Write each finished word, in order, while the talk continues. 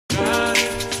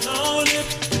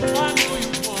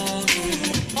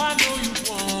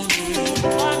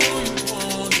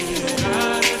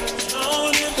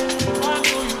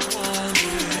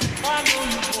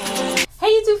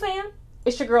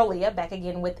your girl Leah, back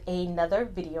again with another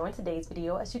video. In today's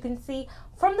video, as you can see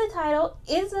from the title,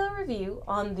 is a review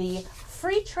on the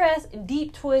Freetress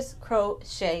Deep Twist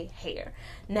Crochet Hair.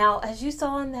 Now, as you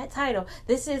saw in that title,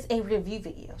 this is a review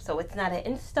video. So it's not an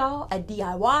install, a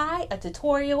DIY, a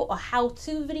tutorial, or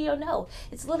how-to video. No,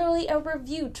 it's literally a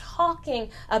review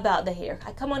talking about the hair.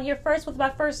 I come on here first with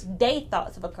my first day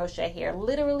thoughts of a crochet hair,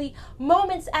 literally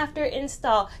moments after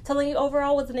install, telling you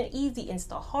overall was it an easy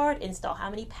install, hard install, how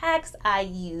many packs I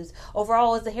used,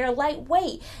 overall is the hair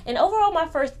lightweight, and overall my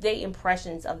first day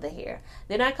impressions of the hair.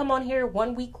 Then I come on here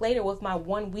 1 week later with my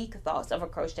 1 week thoughts of a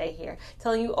crochet hair,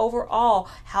 telling you overall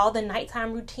how the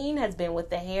nighttime routine has been with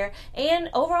the hair, and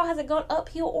overall has it gone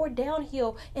uphill or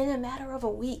downhill in a matter of a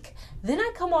week. Then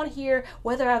I come on here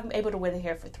whether I'm able to wear the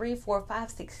hair for 3, 4,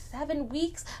 5, 6, 7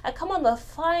 weeks. I come on the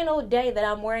final day that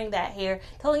I'm wearing that hair,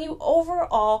 telling you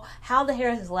overall how the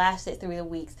hair has lasted through the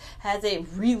weeks. Has it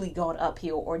really gone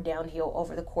uphill or downhill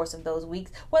over the course of those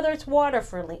weeks, whether it's water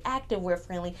friendly, activewear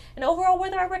friendly, and overall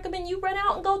whether I recommend you run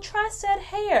out and go try said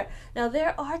hair. Now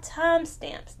there are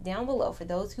timestamps down below for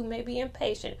those who may be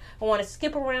impatient and want to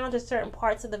skip around to certain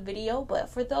parts of the video, but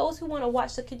for those who want to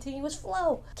watch the continuous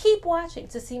flow, keep watching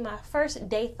to see my first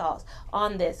day thoughts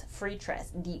on this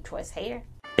Freetress Deep Twist hair.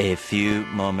 A few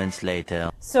moments later.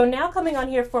 So now coming on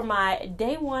here for my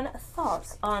day one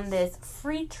thoughts on this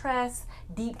Freetress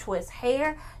Deep Twist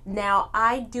hair. Now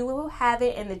I do have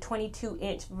it in the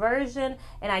 22-inch version,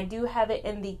 and I do have it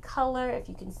in the color, if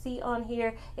you can see on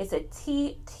here, it's a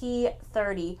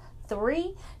TT33.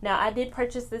 Now I did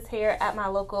purchase this hair at my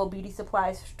local beauty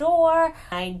supply store.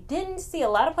 I didn't see a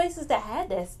lot of places that had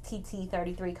this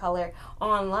TT33 color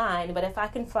online, but if I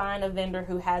can find a vendor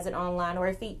who has it online, or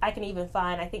if I can even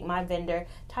find, I think my vendor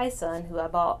Tyson, who I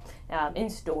bought in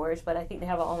stores, but I think they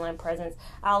have an online presence,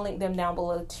 I'll link them down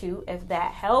below too if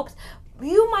that helps.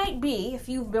 You might be, if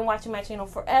you've been watching my channel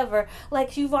forever,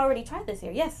 like you've already tried this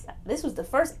hair. Yes, this was the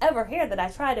first ever hair that I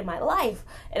tried in my life.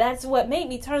 And that's what made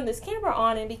me turn this camera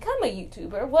on and become a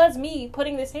YouTuber, was me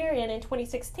putting this hair in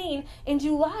 2016, in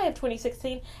July of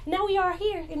 2016. Now we are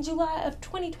here in July of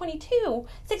 2022,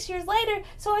 6 years later.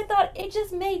 So I thought it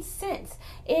just made sense.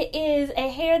 It is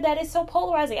a hair that is so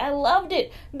polarizing. I loved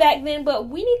it back then, but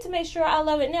we need to make sure I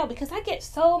love it now, because I get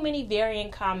so many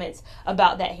varying comments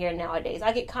about that hair nowadays.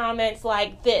 I get comments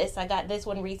like this. I got this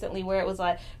one recently where it was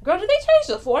like, girl, did they change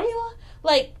the formula?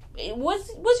 Like, was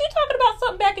you talking about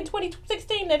something back in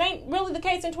 2016 that ain't really the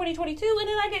case in 2022? And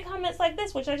then I get comments like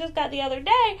this, which I just got the other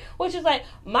day, which is like,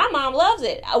 my mom loves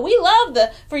it. We love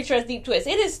the Freetress Deep Twist.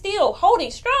 It is still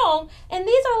holding strong, and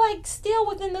these are like still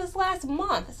within this last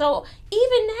month. So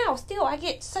even now, still, I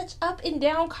get such up and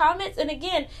down comments. And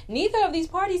again, neither of these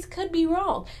parties could be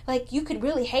wrong. Like, you could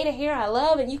really hate a hair I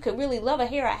love, and you could really love a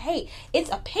hair I hate. It's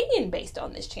opinion based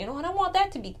on this channel, and I want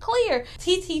that to be clear.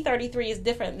 TT33 is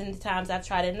different than the times I've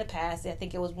tried it in the past. I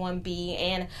think it was 1B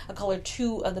and a color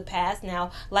 2 of the past.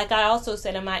 Now, like I also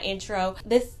said in my intro,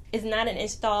 this is not an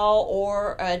install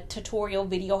or a tutorial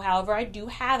video. However, I do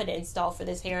have an install for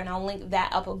this hair, and I'll link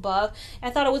that up above. I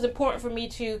thought it was important for me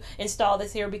to install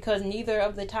this hair because neither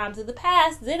of the times of the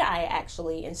past did I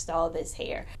actually install this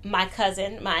hair. My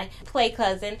cousin, my play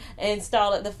cousin,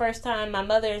 installed it the first time. My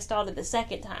mother installed it the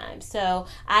second time. So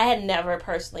I had never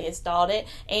personally installed it,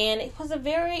 and it was a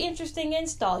very interesting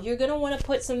install. You're going to want to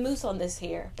put some mousse on this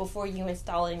hair before you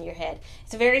install it in your head.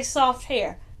 It's a very soft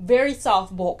hair. Very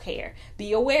soft bulk hair.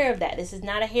 Be aware of that. This is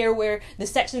not a hair where the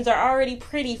sections are already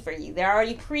pretty for you. They're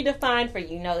already predefined for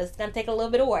you. No, it's going to take a little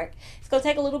bit of work. It's going to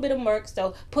take a little bit of work.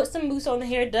 So put some mousse on the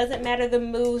hair. Doesn't matter the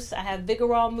mousse. I have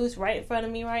Vigorol mousse right in front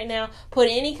of me right now. Put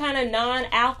any kind of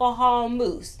non-alcohol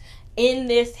mousse in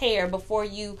this hair before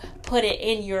you put it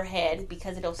in your head,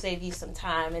 because it'll save you some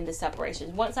time in the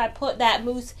separations. Once I put that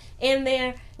mousse in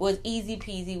there, it was easy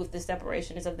peasy with the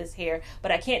separations of this hair.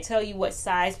 But I can't tell you what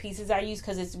size pieces I use,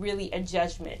 because it's really a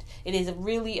judgment. It is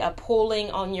really a pulling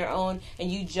on your own,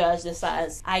 and you judge the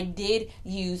size. I did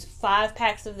use 5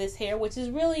 packs of this hair, which is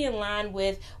really in line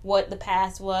with what the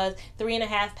past was.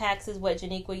 3.5 packs is what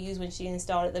Janiqua used when she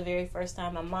installed it the very first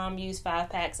time. My mom used 5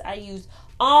 packs. I used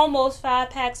almost 5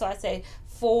 packs, so I say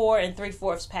 4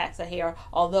 3/4 packs of hair,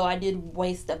 although I did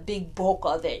waste a big bulk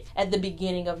of it at the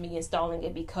beginning of me installing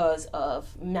it because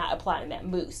of not applying that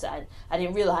mousse. I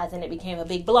didn't realize, and it became a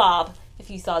big blob if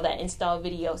you saw that install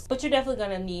video. But you're definitely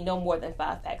going to need no more than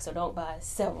 5 packs, so don't buy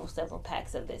several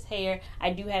packs of this hair. I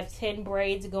do have 10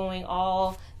 braids going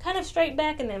all kind of straight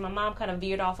back, and then my mom kind of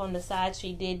veered off on the side.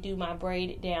 She did do my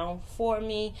braid down for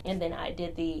me, and then I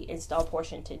did the install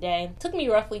portion today. It took me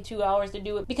roughly 2 hours to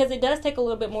do it, because it does take a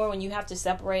little bit more when you have to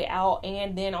separate out,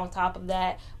 and then on top of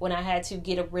that, when I had to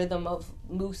get a rhythm of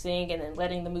moosing and then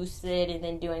letting the mousse sit and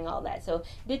then doing all that. So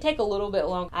it did take a little bit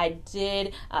long. I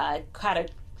did kind of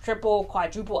triple,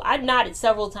 quadruple. I knotted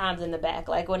several times in the back.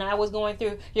 Like when I was going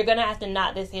through, you're gonna have to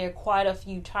knot this hair quite a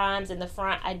few times. In the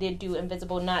front, I did do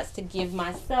invisible knots to give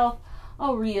myself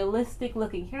a realistic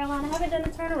looking hairline. I haven't done a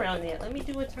turnaround yet. Let me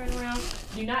do a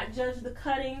turnaround. Do not judge the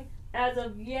cutting as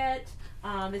of yet.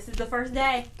 This is the first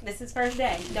day. This is first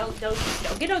day. Don't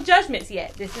get no judgments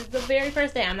yet. This is the very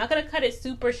first day. I'm not gonna cut it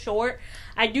super short.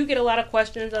 I do get a lot of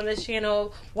questions on this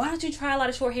channel. Why don't you try a lot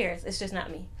of short hairs? It's just not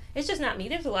me. It's just not me.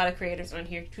 There's a lot of creators on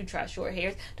here who try short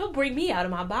hairs. Don't bring me out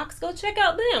of my box. Go check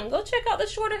out them. Go check out the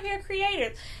shorter hair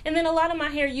creators. And then a lot of my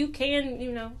hair you can,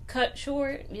 you know, cut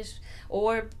short.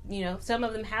 Or, you know, some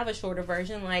of them have a shorter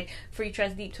version. Like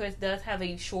Freetress Deep Twist does have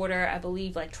a shorter, I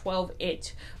believe, like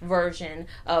 12-inch version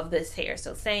of this hair.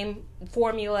 So same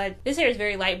formula. This hair is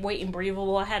very lightweight and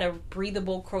breathable. I had a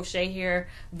breathable crochet hair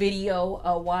video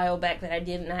a while back that I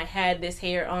did, and I had this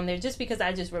hair on there just because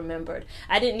I just remembered.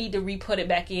 I didn't need to re-put it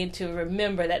back in to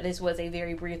remember that this was a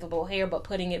very breathable hair, but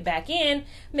putting it back in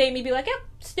made me be like, yep,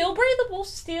 still breathable,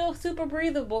 still super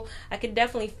breathable. I could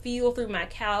definitely feel through my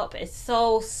scalp. It's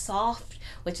so soft,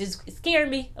 which is scaring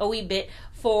me a wee bit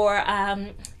for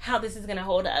how this is gonna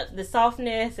hold up. The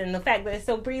softness and the fact that it's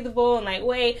so breathable and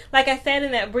lightweight. Like I said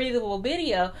in that breathable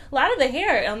video, a lot of the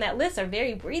hair on that list are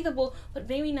very breathable, but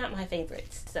maybe not my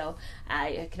favorites. So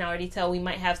I can already tell we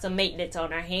might have some maintenance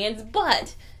on our hands,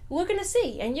 but we're gonna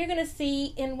see, and you're gonna see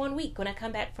in 1 week when I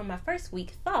come back from my first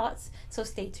week thoughts. So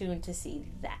stay tuned to see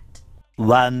that.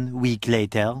 1 week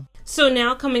later. So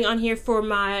now coming on here for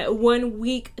my 1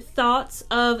 week thoughts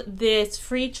of this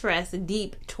Freetress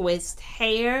Deep Twist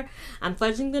hair. I'm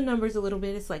fudging the numbers a little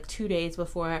bit. It's like 2 days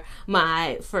before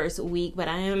my first week, but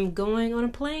I am going on a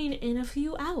plane in a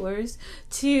few hours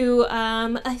to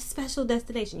a special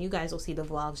destination. You guys will see the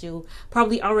vlogs. You'll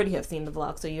probably already have seen the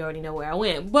vlog, so you already know where I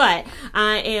went. But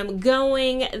I am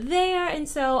going there, and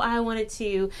so I wanted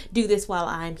to do this while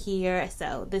I'm here.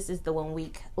 So this is the 1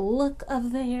 week look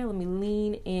of the hair. Let me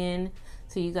lean in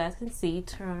so you guys can see.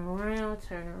 Turn around,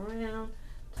 turn around,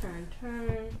 turn.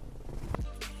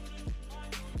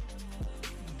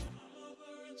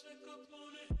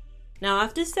 Now I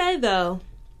have to say though,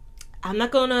 I'm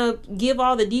not gonna give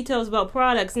all the details about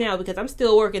products now because I'm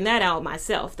still working that out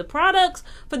myself. The products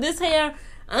for this hair,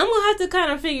 I'm gonna have to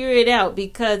kind of figure it out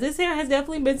because this hair has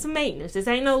definitely been some maintenance. This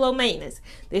ain't no low maintenance.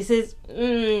 This is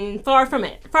far from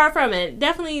it. Far from it.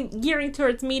 Definitely gearing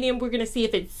towards medium. We're gonna see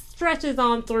if it stretches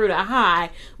on through to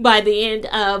high by the end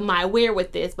of my wear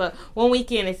with this. But 1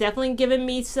 weekend, it's definitely given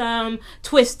me some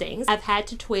twistings. I've had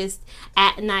to twist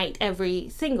at night every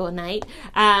single night,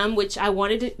 which I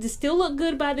wanted it to still look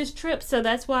good by this trip. So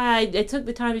that's why I took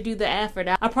the time to do the effort.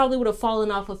 I probably would have fallen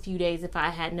off a few days if I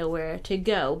had nowhere to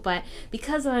go. But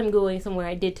because I'm going somewhere,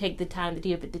 I did take the time to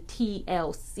give it the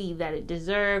TLC that it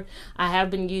deserved. I have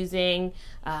been using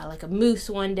like a mousse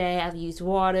one day. I've used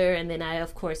water, and then I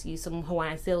of course used some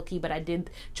Hawaiian Silky, but I did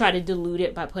try to dilute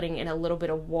it by putting in a little bit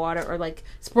of water, or like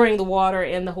spraying the water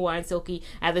and the Hawaiian Silky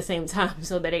at the same time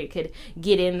so that it could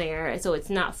get in there, so it's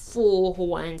not full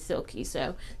Hawaiian Silky.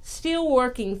 So still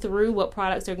working through what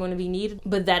products are going to be needed,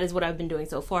 but that is what I've been doing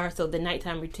so far. So the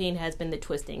nighttime routine has been the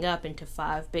twisting up into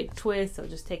 5 big twists, so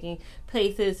just taking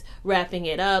places, wrapping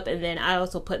it up, and then I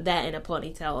also put that in a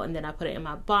ponytail, and then I put it in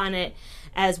my bonnet,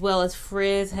 as well as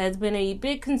frizz has been a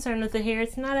big concern with the hair.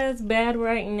 It's not as bad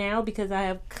right now because I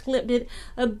have clipped it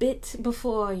a bit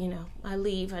before, you know, I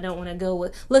leave. I don't want to go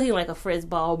with looking like a frizz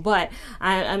ball, but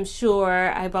I'm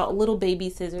sure I bought little baby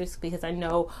scissors because I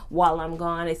know while I'm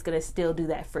gone it's going to still do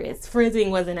that frizz. Frizzing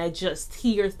wasn't a just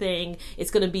here thing.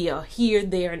 It's going to be a here,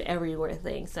 there, and everywhere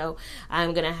thing. So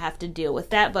I'm going to have to deal with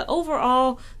that. But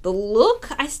overall, the look,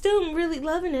 I still am really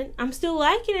loving it. I'm still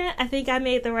liking it. I think I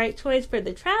made the right choice for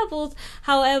the travels.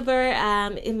 However,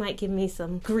 it might give me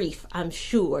some grief, I'm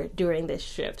sure, during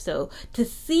this trip. So to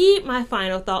see my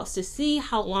final thoughts, to see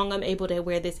how long I'm able to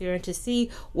wear this hair, and to see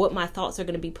what my thoughts are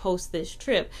going to be post this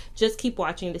trip, just keep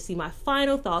watching to see my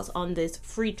final thoughts on this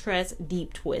Freetress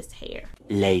Deep Twist hair.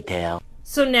 Later.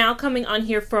 So now coming on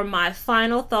here for my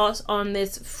final thoughts on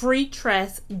this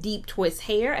Freetress Deep Twist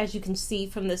hair. As you can see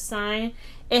from the sign,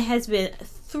 it has been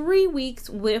 3 weeks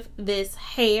with this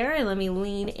hair, and let me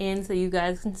lean in so you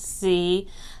guys can see.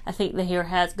 I think the hair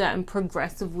has gotten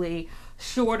progressively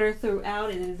shorter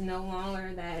throughout. It is no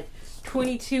longer that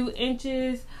 22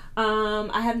 inches.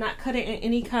 I have not cut it in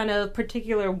any kind of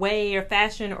particular way or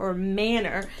fashion or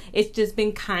manner. It's just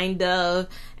been kind of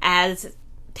as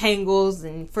tangles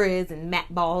and frizz and mat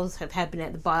balls have happened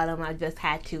at the bottom. I just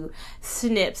had to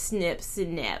snip.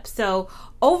 So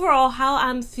overall, how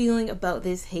I'm feeling about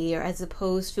this hair as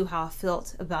opposed to how I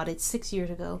felt about it 6 years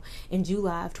ago in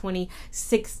July of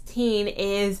 2016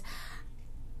 is,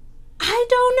 I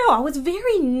don't know. I was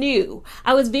very new.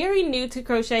 To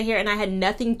crochet hair, and I had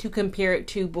nothing to compare it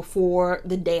to before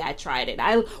the day I tried it.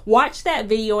 I watched that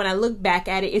video and I look back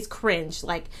at it. It's cringe.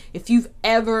 Like, if you've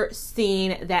ever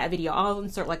seen that video, I'll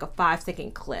insert like a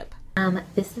 5-second clip.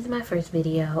 This is my first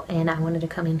video, and I wanted to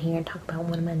come in here and talk about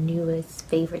one of my newest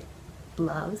favorite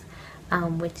loves,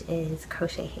 which is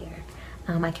crochet hair.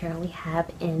 I currently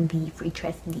have in the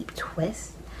Freetress Deep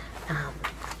Twist.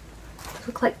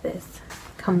 Look like this.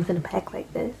 Comes in a pack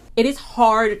like this. It is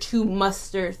hard to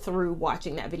muster through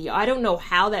watching that video. I don't know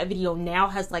how that video now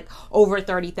has like over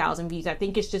 30,000 views. I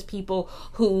think it's just people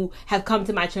who have come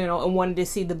to my channel and wanted to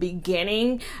see the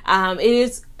beginning. It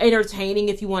is entertaining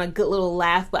if you want a good little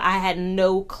laugh, but I had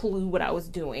no clue what I was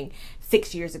doing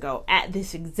 6 years ago at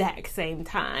this exact same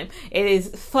time. It is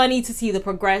funny to see the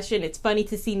progression. It's funny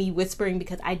to see me whispering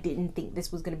because I didn't think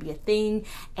this was going to be a thing,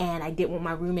 and I didn't want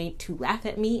my roommate to laugh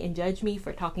at me and judge me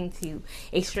for talking to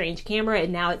a strange camera,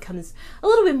 and now it comes a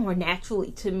little bit more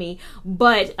naturally to me.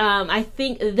 But I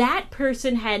think that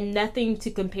person had nothing to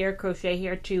compare crochet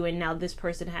hair to, and now this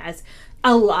person has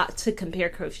a lot to compare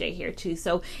crochet hair to.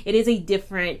 So it is a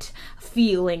different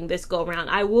feeling this go around.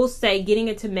 I will say, getting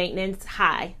into maintenance,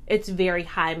 high. It's very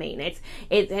high maintenance.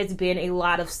 It has been a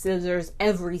lot of scissors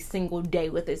every single day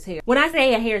with this hair. When I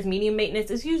say a hair is medium maintenance,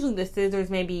 it's usually the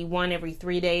scissors maybe one every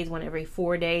 3 days, one every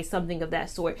 4 days, something of that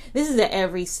sort. This is a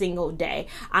every single day.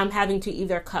 I'm having to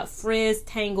either cut frizz,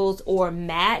 tangles, or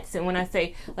mats. And when I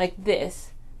say like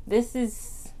this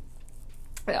is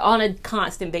on a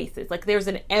constant basis. Like, there's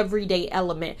an everyday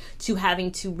element to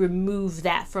having to remove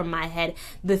that from my head.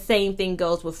 The same thing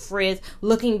goes with frizz.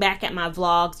 Looking back at my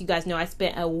vlogs, you guys know I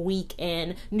spent a week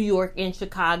in New York and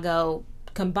Chicago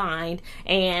combined,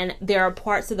 and there are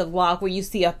parts of the vlog where you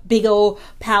see a big old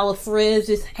pile of frizz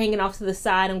just hanging off to the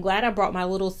side. I'm glad I brought my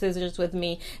little scissors with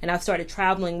me, and I've started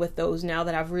traveling with those now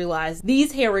that I've realized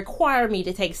these hair require me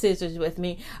to take scissors with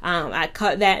me. I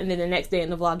cut that, and then the next day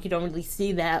in the vlog you don't really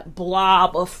see that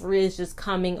blob of frizz just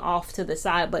coming off to the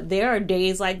side. But there are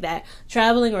days like that,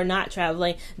 traveling or not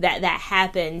traveling, that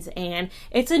happens, and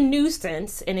it's a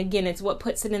nuisance. And again, it's what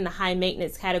puts it in the high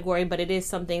maintenance category, but it is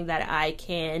something that I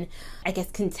can, I guess,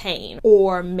 contain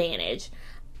or manage.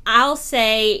 I'll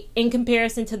say, in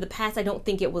comparison to the past, I don't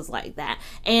think it was like that.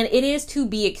 And it is to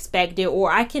be expected,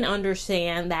 or I can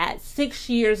understand that 6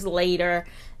 years later,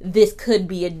 this could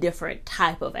be a different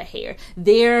type of a hair.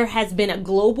 There has been a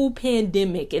global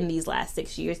pandemic in these last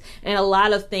 6 years, and a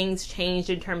lot of things changed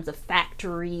in terms of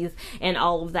factories and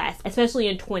all of that, especially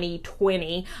in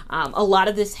 2020. A lot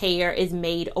of this hair is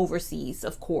made overseas,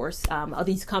 of course.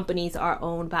 These companies are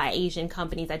owned by Asian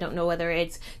companies. I don't know whether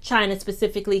it's China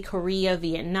specifically, Korea,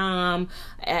 Vietnam,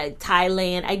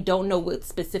 Thailand. I don't know what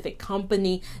specific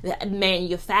company that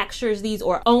manufactures these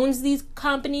or owns these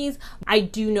companies. I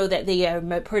do know that they are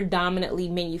predominantly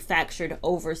manufactured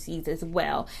overseas as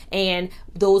well, and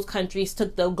those countries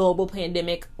took the global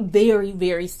pandemic very,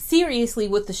 very seriously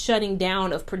with the shutting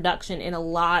down of production in a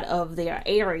lot of their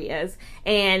areas.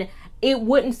 And it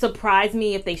wouldn't surprise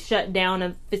me if they shut down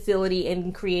a facility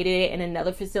and created it in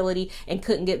another facility and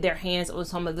couldn't get their hands on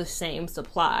some of the same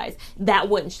supplies. That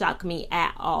wouldn't shock me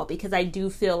at all, because I do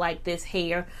feel like this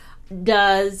hair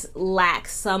does lack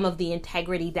some of the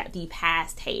integrity that the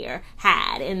past hair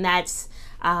had, and that's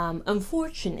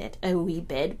unfortunate a wee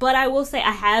bit. But I will say I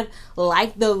have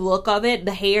liked the look of it.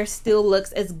 The hair still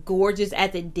looks as gorgeous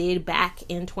as it did back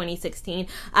in 2016.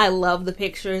 I love the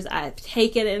pictures I've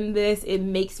taken in this. It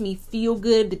makes me feel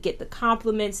good to get the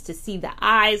compliments, to see the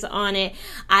eyes on it.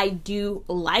 I do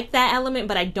like that element,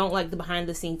 but I don't like the behind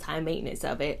the scenes high maintenance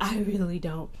of it. I really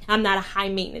don't. I'm not a high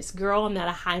maintenance girl. I'm not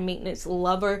a high maintenance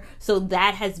lover. So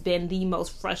that has been the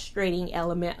most frustrating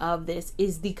element of this,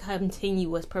 is the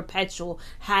continuous, perpetual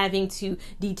having to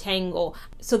detangle.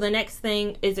 So the next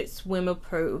thing is it's swim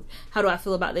approved. How do I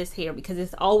feel about this hair? Because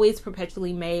it's always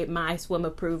perpetually made my swim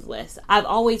approved list. I've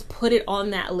always put it on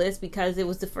that list because it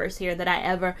was the first hair that I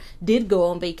ever did go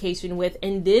on vacation with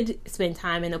and did spend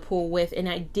time in a pool with, and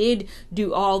I did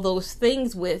do all those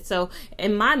things with. So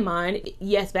in my mind,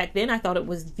 yes, back then I thought it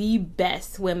was the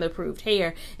best swim approved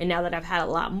hair, and now that I've had a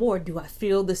lot more, do I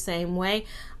feel the same way?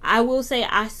 I will say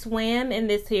I swam in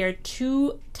this hair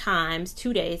 2 times,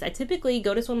 2 days. I typically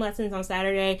go to swim lessons on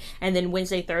Saturday, and then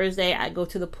Wednesday, Thursday, I go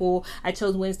to the pool. I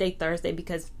chose Wednesday, Thursday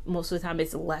because most of the time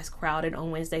it's less crowded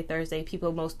on Wednesday, Thursday.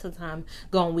 People most of the time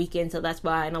go on weekends, so that's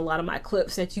why in a lot of my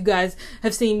clips that you guys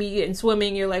have seen me in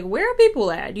swimming, you're like, where are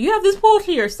people at? Do you have this pool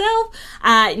to yourself?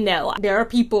 No, there are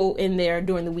people in there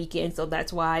during the weekend, so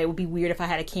that's why it would be weird if I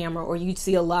had a camera or you'd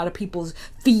see a lot of people's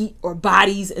feet or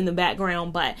bodies in the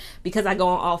background, but because I go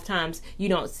on off times, you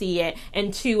don't see it.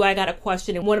 And two, I got a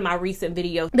question in one of my recent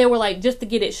videos. They were like, just to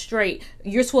get it straight,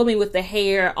 you're swimming with the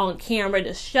hair on camera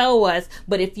to show us,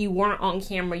 but if you weren't on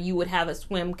camera, you would have a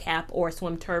swim cap or a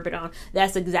swim turban on.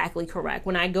 That's exactly correct.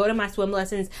 When I go to my swim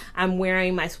lessons, I'm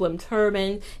wearing my swim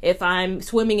turban. If I'm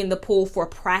swimming in the pool for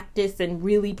practice and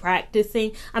really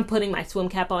practicing, I'm putting my swim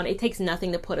cap on. It takes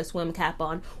nothing to put a swim cap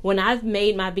on. When I've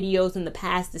made my videos in the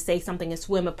past to say something is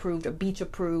swim approved or beach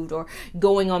approved or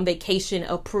going on vacation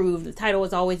approved, the title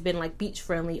has always been like beach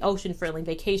friendly, ocean friendly,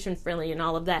 vacation friendly, and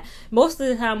all of that. Most of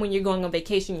the time when you're going on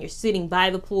vacation, you're sitting by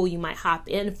the pool, you might hop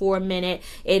in for a minute.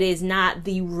 It is not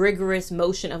the rigorous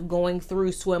motion of going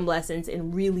through swim lessons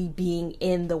and really being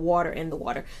in the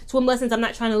water. Swim lessons, I'm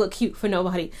not trying to look cute for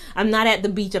nobody. I'm not at the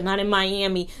beach, I'm not in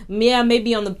Miami. Yeah,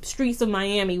 maybe on the streets of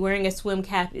Miami wearing a swim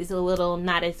cap is a little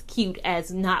not as cute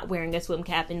as not wearing a swim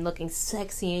cap and looking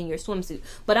sexy in your swimsuit.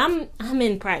 But I'm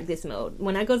in practice mode.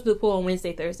 When I go to the pool on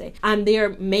Wednesday, Thursday, I'm there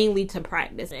mainly to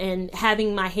practice, and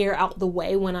having my hair out the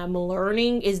way when I'm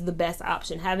learning is the best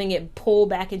option. Having it pull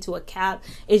back into a cap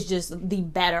is just the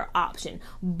better option.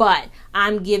 But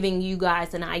I'm giving you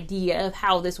guys an idea of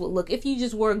how this would look if you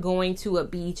just were going to a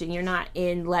beach and you're not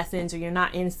in lessons or you're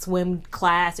not in swim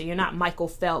class or you're not Michael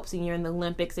Phelps and you're in the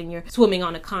Olympics and you're swimming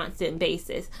on a constant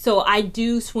basis. So I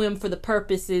do swim for the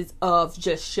purposes of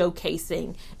just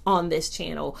showcasing on this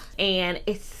channel, and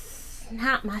it's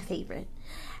not my favorite.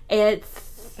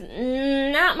 It's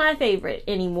not my favorite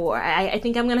anymore. I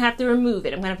think I'm gonna have to remove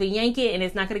it. I'm gonna have to yank it, and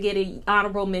it's not gonna get an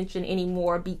honorable mention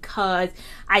anymore because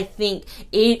I think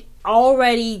it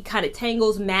already kind of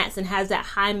tangles mats and has that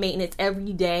high maintenance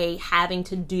every day having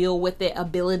to deal with it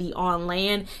ability on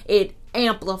land. It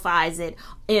amplifies it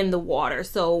in the water.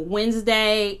 So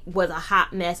Wednesday was a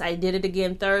hot mess. I did it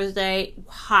again Thursday,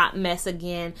 hot mess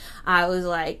again. I was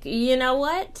like, you know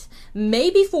what?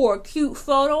 Maybe for a cute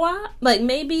photo op, like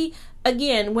maybe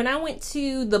again, when I went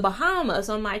to the Bahamas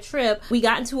on my trip, we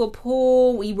got into a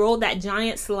pool. We rolled that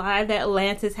giant slide that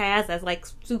Atlantis has. That's like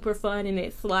super fun and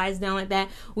it slides down like that.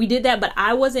 We did that, but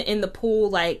I wasn't in the pool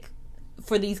like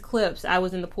for these clips. I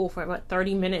was in the pool for about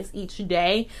 30 minutes each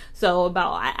day. So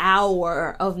about an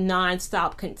hour of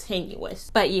non-stop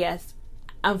continuous. But yes,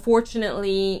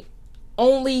 unfortunately,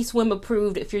 only swim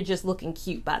approved if you're just looking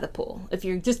cute by the pool. If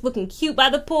you're just looking cute by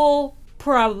the pool,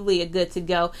 probably a good to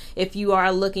go. If you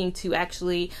are looking to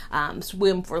actually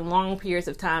swim for long periods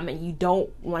of time and you don't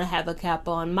want to have a cap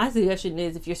on, my suggestion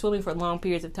is if you're swimming for long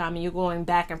periods of time and you're going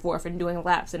back and forth and doing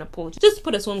laps in a pool, just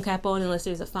put a swim cap on unless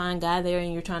there's a fine guy there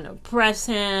and you're trying to impress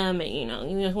him, and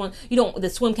the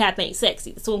swim cap ain't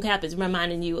sexy. The swim cap is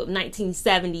reminding you of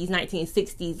 1970s,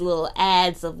 1960s little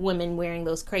ads of women wearing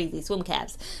those crazy swim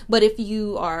caps. But if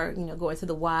you are, going to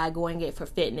the Y, going it for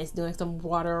fitness, doing some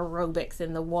water aerobics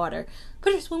in the water,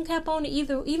 put your swim cap on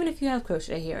even if you have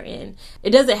crochet hair in.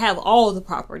 It doesn't have all the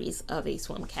properties of a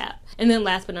swim cap. And then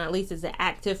last but not least is the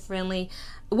active friendly.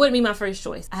 It wouldn't be my first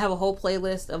choice. I have a whole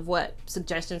playlist of what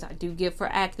suggestions I do give for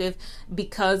active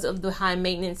because of the high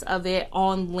maintenance of it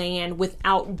on land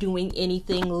without doing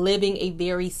anything, living a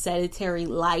very sedentary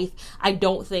life. I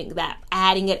don't think that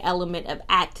adding an element of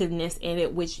activeness in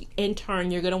it, which in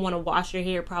turn you're going to want to wash your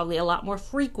hair probably a lot more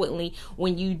frequently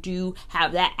when you do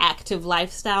have that active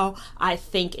lifestyle, I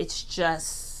think it's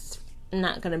just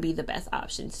not going to be the best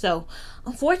option. So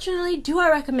unfortunately, do I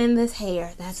recommend this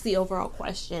hair? That's the overall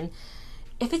question.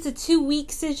 If it's a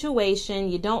 2-week situation,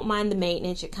 you don't mind the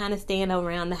maintenance, you're kind of staying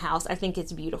around the house, I think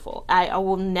it's beautiful. I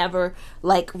will never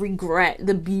regret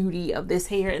the beauty of this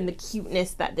hair and the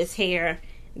cuteness that this hair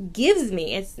gives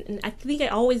me. I think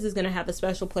it always is going to have a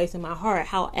special place in my heart.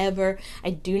 However,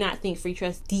 I do not think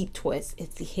Freetress Deep Twist is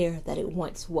the hair that it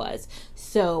once was.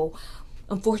 So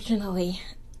unfortunately,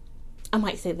 I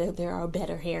might say that there are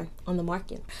better hair on the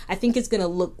market. I think it's going to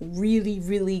look really,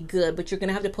 really good, but you're going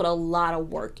to have to put a lot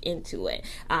of work into it.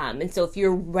 And so if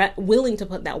you're willing to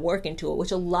put that work into it,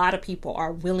 which a lot of people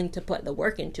are willing to put the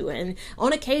work into it, and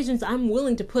on occasions I'm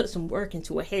willing to put some work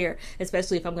into a hair,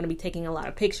 especially if I'm going to be taking a lot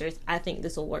of pictures, I think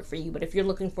this will work for you. But if you're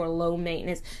looking for low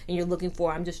maintenance and you're looking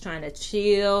for I'm just trying to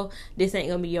chill, this ain't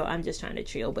going to be your I'm just trying to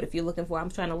chill. But if you're looking for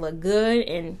I'm trying to look good,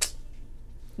 and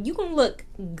you can look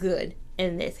good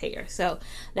in this hair. So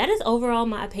that is overall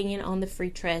my opinion on the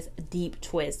Freetress Deep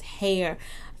Twist hair.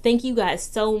 Thank you guys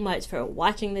so much for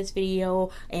watching this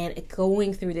video and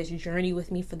going through this journey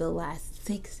with me for the last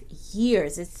 6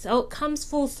 years. It comes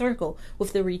full circle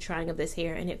with the retrying of this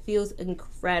hair, and it feels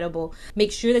incredible.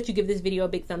 Make sure that you give this video a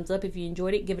big thumbs up. If you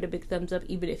enjoyed it, give it a big thumbs up.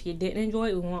 Even if you didn't enjoy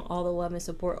it, we want all the love and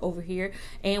support over here,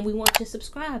 and we want you to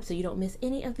subscribe so you don't miss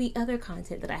any of the other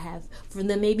content that I have for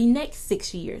the maybe next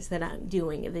 6 years that I'm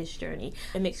doing this journey.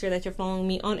 And make sure that you're following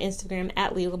me on Instagram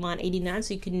at Lia Lavon 89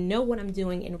 so you can know what I'm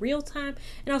doing in real time.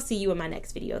 And I'll see you in my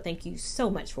next video. Thank you so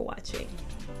much for watching.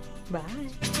 Bye.